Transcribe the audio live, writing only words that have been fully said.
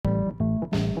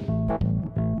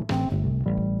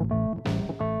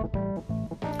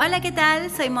Hola, ¿qué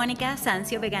tal? Soy Mónica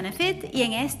Sancio Vegana Fit y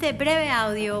en este breve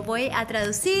audio voy a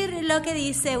traducir lo que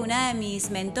dice una de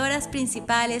mis mentoras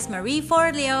principales, Marie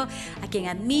Forleo, a quien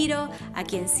admiro, a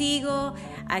quien sigo,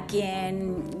 a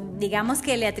quien digamos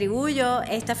que le atribuyo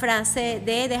esta frase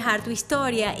de dejar tu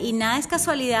historia, y nada es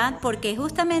casualidad porque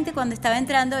justamente cuando estaba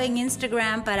entrando en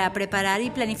Instagram para preparar y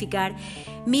planificar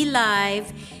mi live,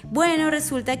 bueno,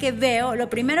 resulta que lo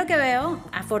primero que veo,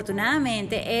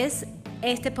 afortunadamente, es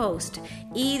este post,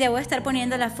 y debo estar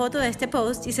poniendo la foto de este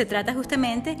post, y se trata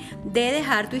justamente de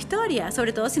dejar tu historia,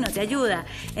 sobre todo si no te ayuda.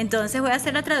 Entonces voy a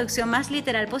hacer la traducción más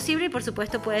literal posible y por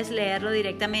supuesto puedes leerlo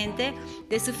directamente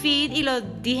de su feed, y lo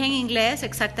dije en inglés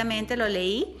exactamente, lo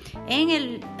leí en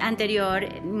el anterior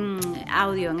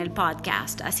audio, en el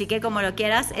podcast, así que como lo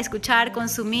quieras escuchar,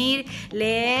 consumir,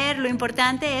 leer, lo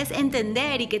importante es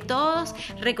entender y que todos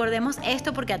recordemos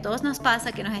esto, porque a todos nos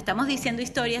pasa que nos estamos diciendo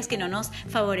historias que no nos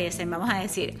favorecen, vamos a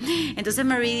decir. Entonces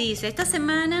Marie dice: esta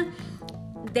semana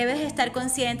debes estar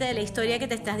consciente de la historia que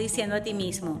te estás diciendo a ti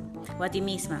mismo o a ti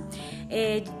misma.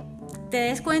 Te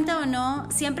des cuenta o no,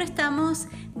 siempre estamos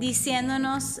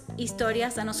diciéndonos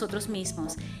historias a nosotros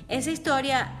mismos. ¿Esa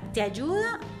historia te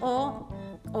ayuda o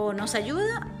nos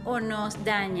ayuda o nos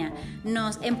daña?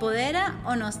 ¿Nos empodera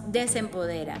o nos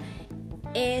desempodera?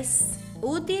 ¿Es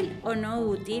útil o no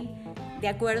útil? De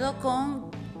acuerdo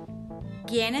con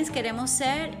quiénes queremos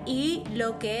ser y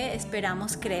lo que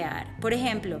esperamos crear. Por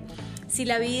ejemplo, si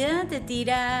la vida te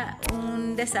tira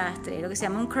un desastre, lo que se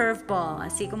llama un curveball,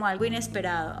 así como algo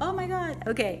inesperado, oh my God,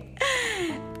 ok,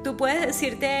 tú puedes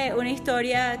decirte una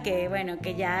historia que, bueno,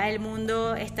 que ya el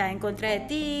mundo está en contra de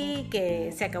ti,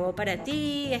 que se acabó para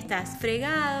ti, estás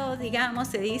fregado, digamos,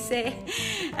 se dice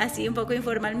así un poco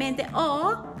informalmente,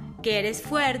 o que eres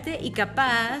fuerte y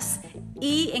capaz,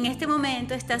 y en este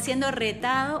momento estás siendo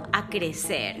retado a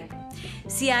crecer.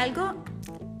 Si algo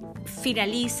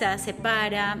finaliza, se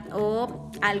para, o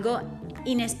algo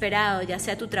inesperado, ya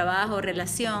sea tu trabajo o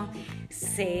relación,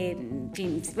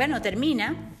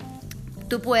 termina,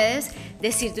 tú puedes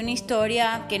decirte una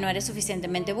historia que no eres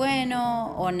suficientemente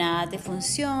bueno, o nada te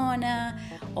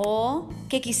funciona, o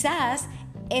que quizás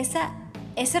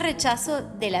ese rechazo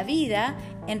de la vida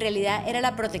en realidad era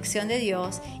la protección de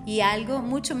Dios y algo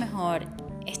mucho mejor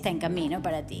está en camino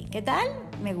para ti. ¿Qué tal?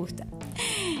 Me gusta.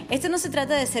 Esto no se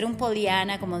trata de ser un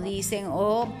Pollyanna, como dicen,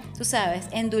 o, tú sabes,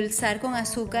 endulzar con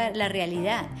azúcar la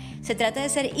realidad. Se trata de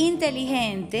ser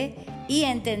inteligente y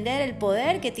entender el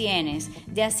poder que tienes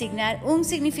de asignar un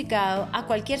significado a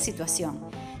cualquier situación.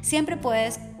 Siempre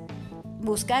puedes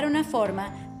buscar una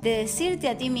forma de decirte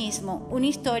a ti mismo una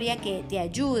historia que te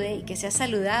ayude y que sea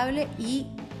saludable y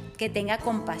que tenga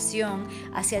compasión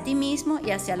hacia ti mismo y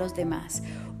hacia los demás.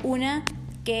 Una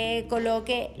que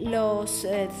coloque los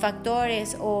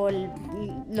factores o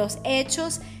los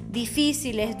hechos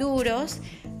difíciles, duros,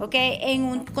 en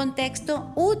un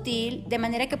contexto útil, de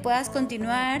manera que puedas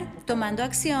continuar tomando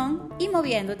acción y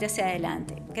moviéndote hacia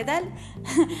adelante. ¿Qué tal?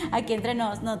 Aquí entre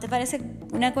nos, ¿no te parece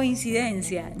una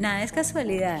coincidencia? Nada es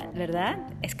casualidad, ¿verdad?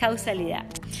 Es causalidad.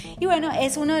 Y bueno,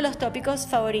 es uno de los tópicos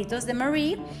favoritos de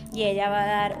Marie, y ella va a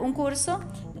dar un curso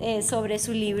sobre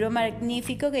su libro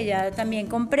magnífico que ya también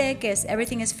compré, que es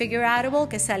Everything is Figureoutable,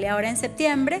 que sale ahora en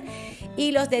septiembre,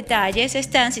 y los detalles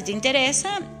están, si te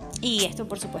interesa. Y esto,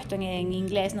 por supuesto, en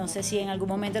inglés. No sé si en algún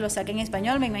momento lo saque en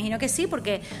español. Me imagino que sí,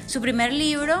 porque su primer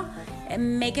libro,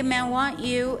 Make a Man Want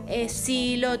You,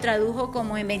 sí lo tradujo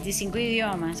como en 25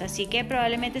 idiomas. Así que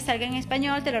probablemente salga en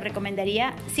español. Te lo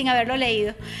recomendaría sin haberlo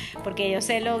leído, porque yo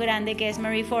sé lo grande que es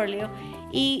Marie Forleo.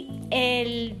 Y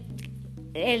el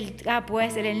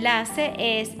enlace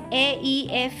es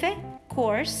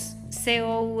eifcourse.com.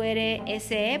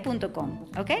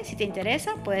 ¿Ok? Si te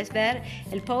interesa, puedes ver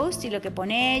el post y lo que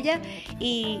pone ella.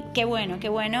 Y qué bueno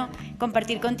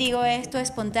compartir contigo esto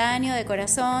espontáneo, de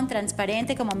corazón,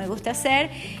 transparente, como me gusta hacer,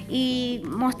 y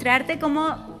mostrarte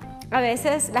cómo a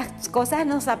veces las cosas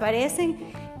nos aparecen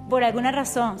por alguna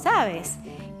razón, ¿sabes?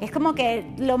 Es como que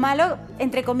lo malo,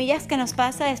 entre comillas, que nos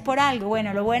pasa es por algo.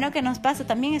 Bueno, lo bueno que nos pasa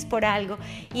también es por algo.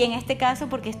 Y en este caso,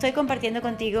 porque estoy compartiendo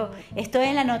contigo, estoy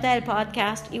en la nota del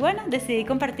podcast y bueno, decidí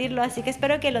compartirlo. Así que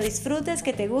espero que lo disfrutes,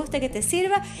 que te guste, que te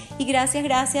sirva. Y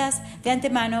gracias de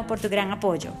antemano por tu gran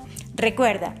apoyo.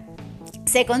 Recuerda,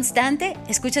 sé constante,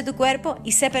 escucha tu cuerpo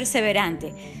y sé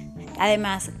perseverante.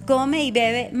 Además, come y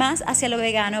bebe más hacia lo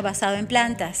vegano basado en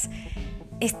plantas.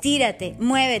 Estírate,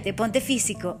 muévete, ponte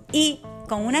físico y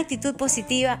con una actitud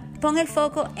positiva, pon el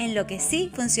foco en lo que sí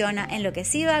funciona, en lo que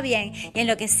sí va bien y en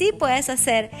lo que sí puedes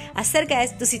hacer acerca de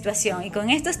tu situación. Y con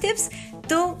estos tips,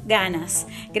 tú ganas.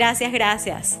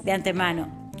 Gracias de antemano.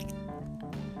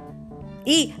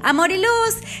 Y amor y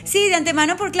luz, sí, de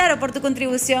antemano por tu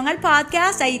contribución al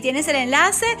podcast, ahí tienes el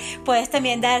enlace, puedes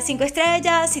también dar 5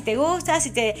 estrellas si te gusta,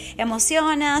 si te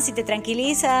emociona, si te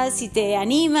tranquiliza, si te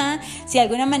anima, si de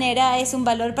alguna manera es un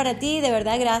valor para ti, de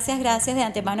verdad gracias de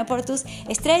antemano por tus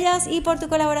estrellas y por tu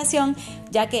colaboración,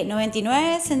 ya que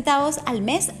 99 centavos al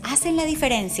mes hacen la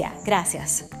diferencia.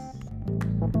 Gracias.